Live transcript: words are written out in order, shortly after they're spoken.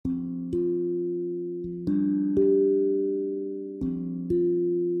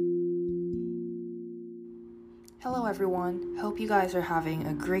everyone. Hope you guys are having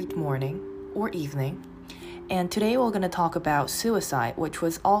a great morning or evening. And today we're going to talk about suicide, which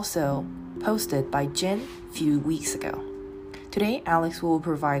was also posted by Jin a few weeks ago. Today, Alex will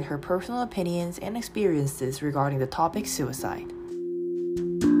provide her personal opinions and experiences regarding the topic suicide.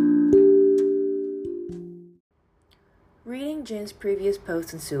 Reading Jin's previous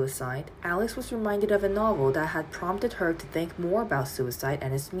post on suicide, Alex was reminded of a novel that had prompted her to think more about suicide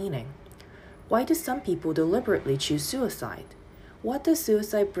and its meaning. Why do some people deliberately choose suicide? What does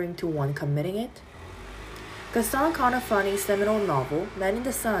suicide bring to one committing it? Ghassan Kanafani's seminal novel, Men in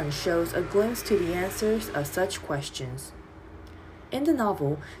the Sun, shows a glimpse to the answers of such questions. In the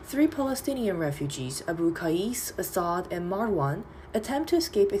novel, 3 Palestinian refugees, Abu Qais, Assad, and Marwan, attempt to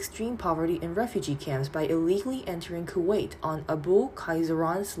escape extreme poverty in refugee camps by illegally entering Kuwait on Abu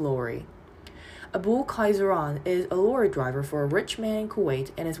Khayzoran's lorry. Abu Khayzoran is a lorry driver for a rich man in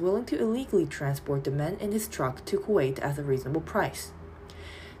Kuwait and is willing to illegally transport the men in his truck to Kuwait at a reasonable price.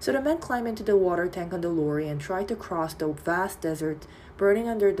 So the men climb into the water tank on the lorry and try to cross the vast desert burning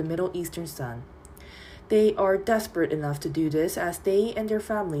under the Middle Eastern sun. They are desperate enough to do this as they and their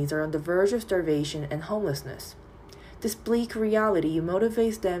families are on the verge of starvation and homelessness. This bleak reality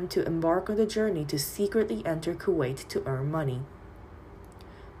motivates them to embark on the journey to secretly enter Kuwait to earn money.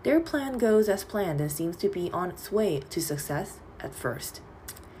 Their plan goes as planned and seems to be on its way to success at first.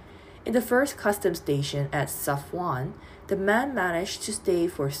 In the first customs station at Safwan, the man managed to stay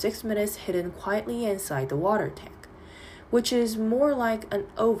for 6 minutes hidden quietly inside the water tank, which is more like an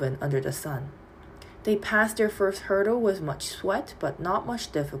oven under the sun. They passed their first hurdle with much sweat but not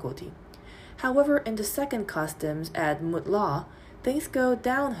much difficulty. However, in the second customs at Mutla, things go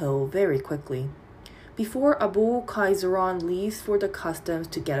downhill very quickly. Before Abu Khayzoran leaves for the customs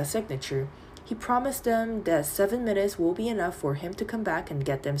to get a signature, he promised them that 7 minutes will be enough for him to come back and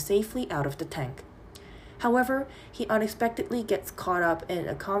get them safely out of the tank. However, he unexpectedly gets caught up in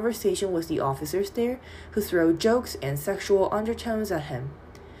a conversation with the officers there, who throw jokes and sexual undertones at him.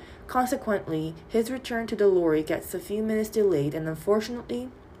 Consequently, his return to the lorry gets a few minutes delayed, and unfortunately,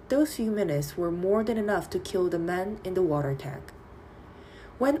 those few minutes were more than enough to kill the men in the water tank.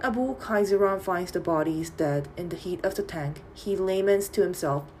 When Abu Khayzoran finds the bodies dead in the heat of the tank, he laments to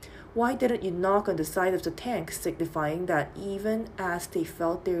himself, "Why didn't you knock on the side of the tank?" signifying that even as they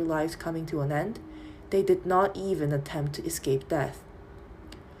felt their lives coming to an end, they did not even attempt to escape death.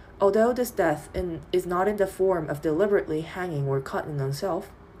 Although this death is not in the form of deliberately hanging or cutting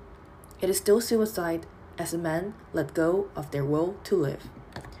oneself, it is still suicide as the men let go of their will to live.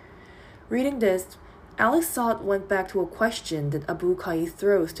 Reading this, Alex thought went back to a question that Abu Qais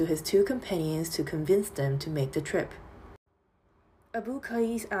throws to his 2 companions to convince them to make the trip. Abu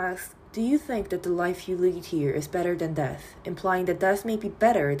Qais asks, "Do you think that the life you lead here is better than death?" implying that death may be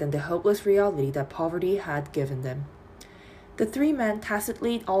better than the hopeless reality that poverty had given them. The 3 men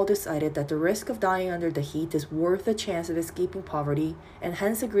tacitly all decided that the risk of dying under the heat is worth the chance of escaping poverty and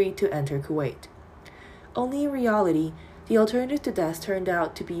hence agreed to enter Kuwait. Only in reality, the alternative to death turned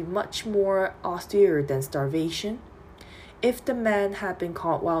out to be much more austere than starvation. If the men had been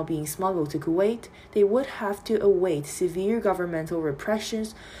caught while being smuggled to Kuwait, they would have to await severe governmental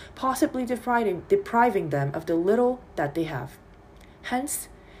repressions, possibly depriving them of the little that they have. Hence,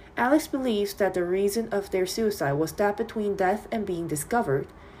 Alex believes that the reason of their suicide was that between death and being discovered,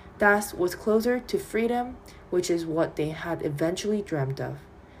 death was closer to freedom, which is what they had eventually dreamt of.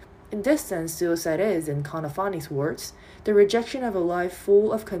 In this sense, suicide is, in Kanafani's words, the rejection of a life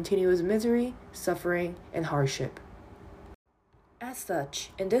full of continuous misery, suffering, and hardship. As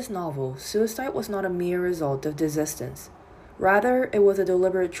such, in this novel, suicide was not a mere result of desistance. Rather, it was a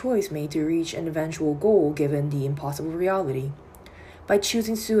deliberate choice made to reach an eventual goal given the impossible reality. By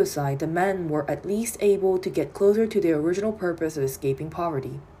choosing suicide, the men were at least able to get closer to their original purpose of escaping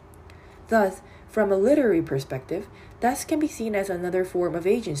poverty. Thus, from a literary perspective, death can be seen as another form of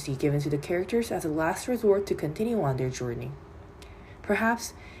agency given to the characters as a last resort to continue on their journey.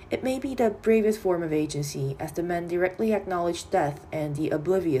 Perhaps it may be the bravest form of agency, as the men directly acknowledge death and the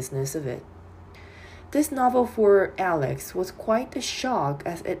obliviousness of it. This novel for Alex was quite a shock,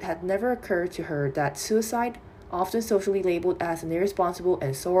 as it had never occurred to her that suicide, often socially labeled as an irresponsible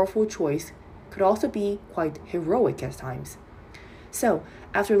and sorrowful choice, could also be quite heroic at times. So,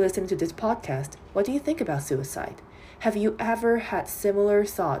 after listening to this podcast, what do you think about suicide? Have you ever had similar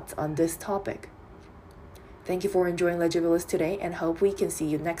thoughts on this topic? Thank you for enjoying Legibilist today, and hope we can see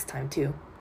you next time too.